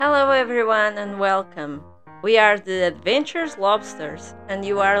everyone, and welcome. We are the Adventures Lobsters, and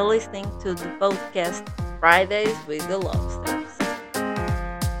you are listening to the podcast Fridays with the Lobsters.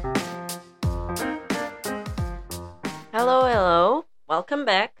 Hello, hello. Welcome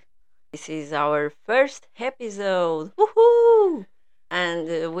back. This is our first episode. Woohoo!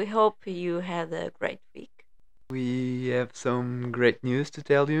 And we hope you had a great week. We have some great news to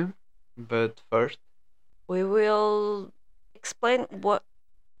tell you, but first, We will explain what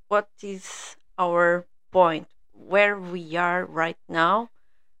is our point, where we are right now,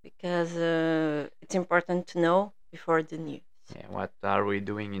 because it's important to know before the news. what are we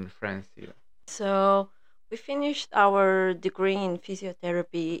doing in France here? So, we finished our degree in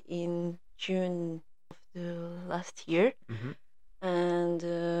physiotherapy in June of the last year, hmm and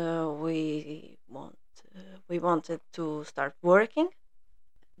we wanted to start working.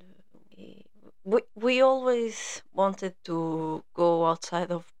 We always wanted to go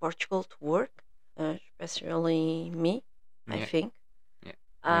outside of Portugal to work, especially me, I Yeah, think. yeah,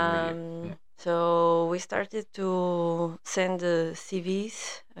 mainly you. Yeah. So we started to send the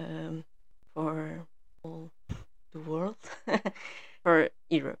CVs for all the world, for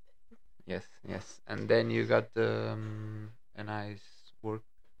Europe. Yes. And then you got a nice work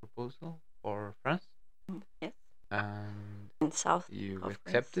proposal for France, Yes, and in south you of France.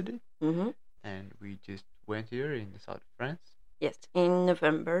 accepted it, hmm and we just went here in the south of France. Yes, in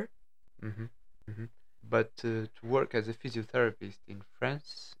November. hmm hmm But to work as a physiotherapist in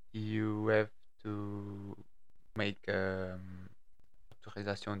France, you have to make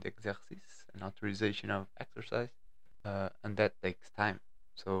autorisation d'exercice, an authorization of exercise, and that takes time.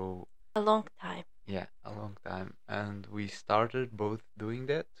 So A long time. yeah, a long time. And we started both doing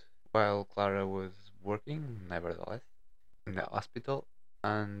that while Clara was working, nevertheless, in the hospital,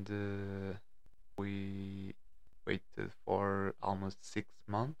 and we waited for almost 6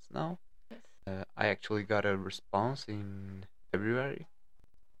 months now. Yes. I actually got a response in February,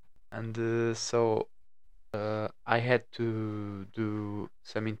 and I had to do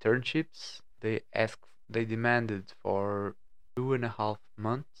some internships. They demanded for 2.5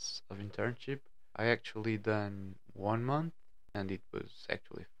 months of internship. I actually done 1 month, and it was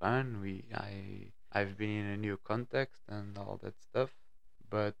actually fun. I've been in a new context and all that stuff,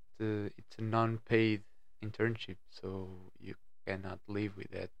 but it's a non-paid internship, so you cannot live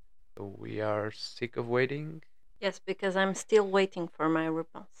with that. So we are sick of waiting. Yes, because I'm still waiting for my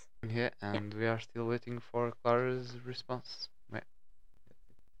response. Yeah, Yeah. and we are still waiting for Clara's response. Yeah.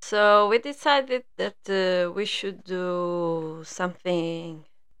 So we decided that we should do something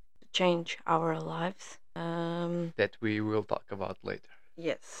to change our lives. That we will talk about later.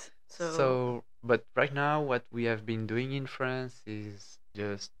 Yes. So But right now, what we have been doing in France is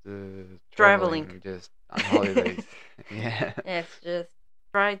just traveling. traveling, just on holidays. Yeah. Yes, just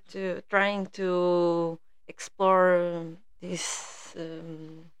trying to explore this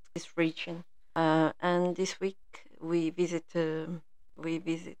region. And this week we visit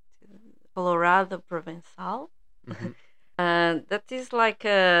Colorado Provençal. hmm That is like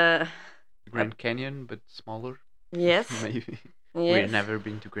a Grand Canyon, but smaller, yes, maybe. We've yes. never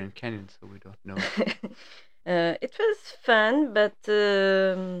been to Grand Canyon, so we don't know. It was fun, but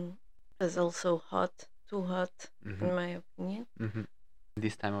it was also hot, too hot, hmm in my opinion. hmm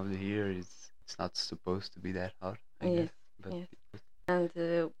This time of the year is it's not supposed to be that hot, I Yes, guess, but yes. it was. And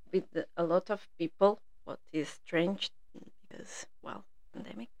with a lot of people, what is strange because, well,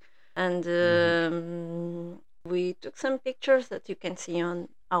 pandemic. And hmm we took some pictures that you can see on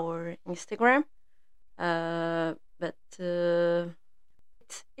our Instagram. But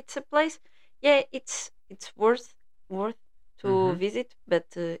it's a place. Yeah, it's worth to hmm visit, but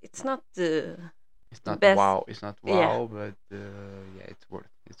it's not It's the not best. wow. It's not Yeah, wow, but yeah, it's worth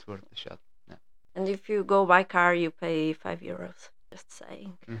the shot. Yeah. and if you go by car, you pay €5. Just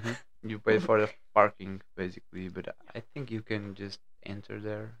saying. You pay for the parking basically, but I think you can just enter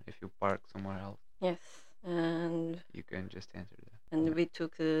there if you park somewhere else. Yes, and You can just enter and we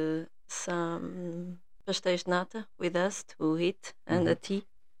took some pastéis de nata with us to eat there. and a tea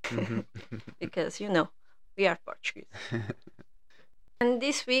hmm because we are Portuguese. And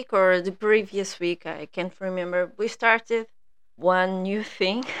this week or the previous week, I can't remember. We started one new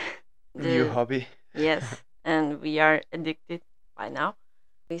thing. New the hobby. Yes, and we are addicted by now.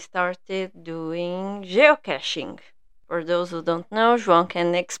 We started doing geocaching. For those who don't know, João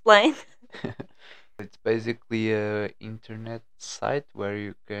can explain. It's basically a internet site where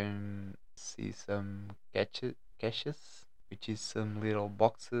you can see some caches, which is some little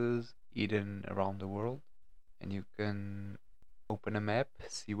boxes hidden around the world, and you can open a map,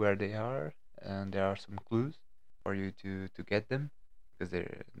 see where they are, and there are some clues for you to get them. because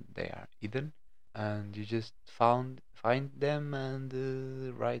they are hidden, and you just find them and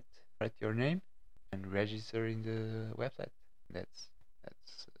write your name and register in the website. That's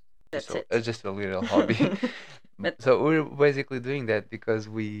That's it. just a little hobby. But So we're basically doing that because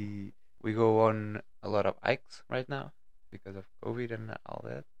we go on a lot of hikes right now because of COVID and all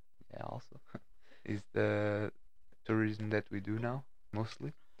that. Yeah, also is the tourism that we do now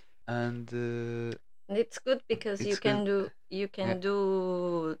mostly, and it's good because it's good. You Yeah, can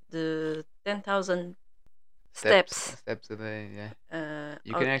do the 10,000 steps steps. steps a day. Yeah,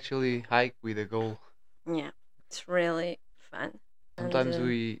 you Out. can actually hike with a goal. Yeah, it's really fun. And Sometimes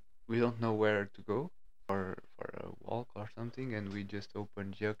we don't know where to go for a walk or something, and we just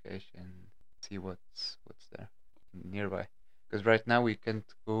open geocache and see what's there nearby. Because right now we can't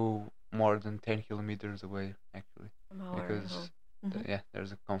go more than 10 kilometers away actually, from our home. because Mhm. yeah,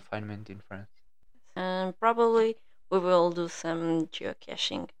 there's a confinement in France. And probably we will do some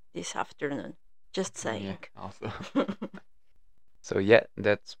geocaching this afternoon. Just Yeah, saying. also. So yeah,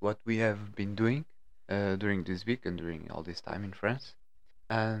 that's what we have been doing during this week and during all this time in France.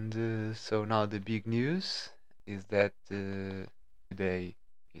 And so now the big news is that today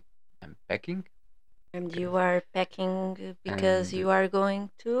I'm packing, And 'cause- you are packing because and you are going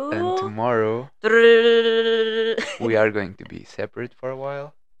and to. tomorrow we are going to be separate for a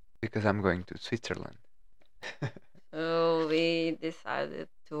while because I'm going to Switzerland. So we decided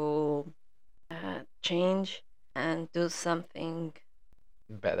to change and do something.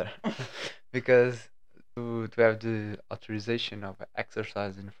 Better, because to have the authorization of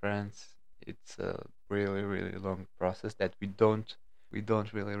exercise in France, it's a really long process that we don't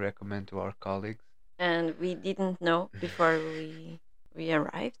really recommend to our colleagues. And we didn't know before we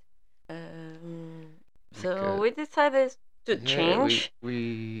arrived. Um, so Because we decided to yeah, change.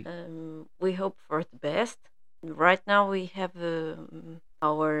 we We hope for the best. Right now, we have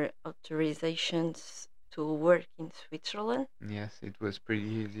our authorizations to work in Switzerland. yes, it was pretty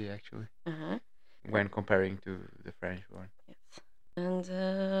easy actually Uh-huh. when comparing to the French one. Yes.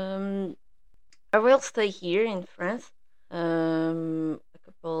 And I will stay here in France a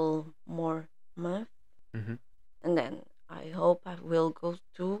couple more months. Hmm. And then I hope I will go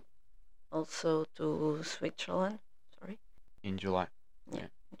to also to Switzerland. Sorry. In July. Yeah, Yeah.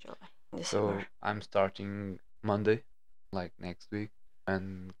 in July, in So December. I'm starting Monday, like next week,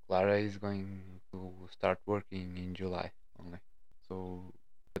 and Clara is going to start working in July only. So,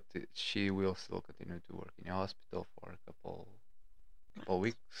 but she will still continue to work in a hospital for a couple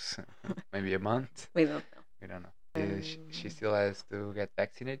weeks, maybe a month. We don't know. We don't know. She still has to get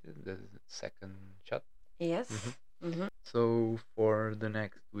vaccinated, the second shot. Yes. Mhm. Mm-hmm. So for the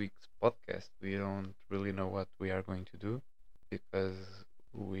next week's podcast, we don't really know what we are going to do because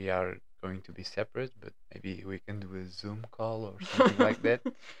we are going to be separate, but maybe we can do a Zoom call or something like that.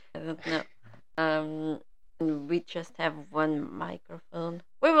 I don't know. We just have one microphone.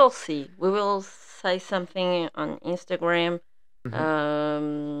 We will see. We will say something on Instagram.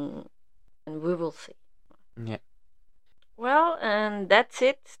 Mhm. And we will see. Yeah. Well, and that's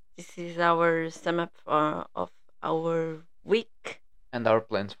it. This is our sum up of our week. And our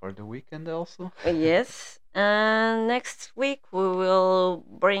plans for the weekend also. Yes. And next week we will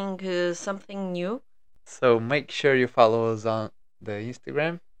bring something new. So make sure you follow us on the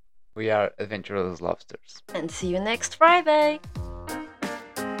Instagram. We are Adventurous Lobsters. And see you next Friday.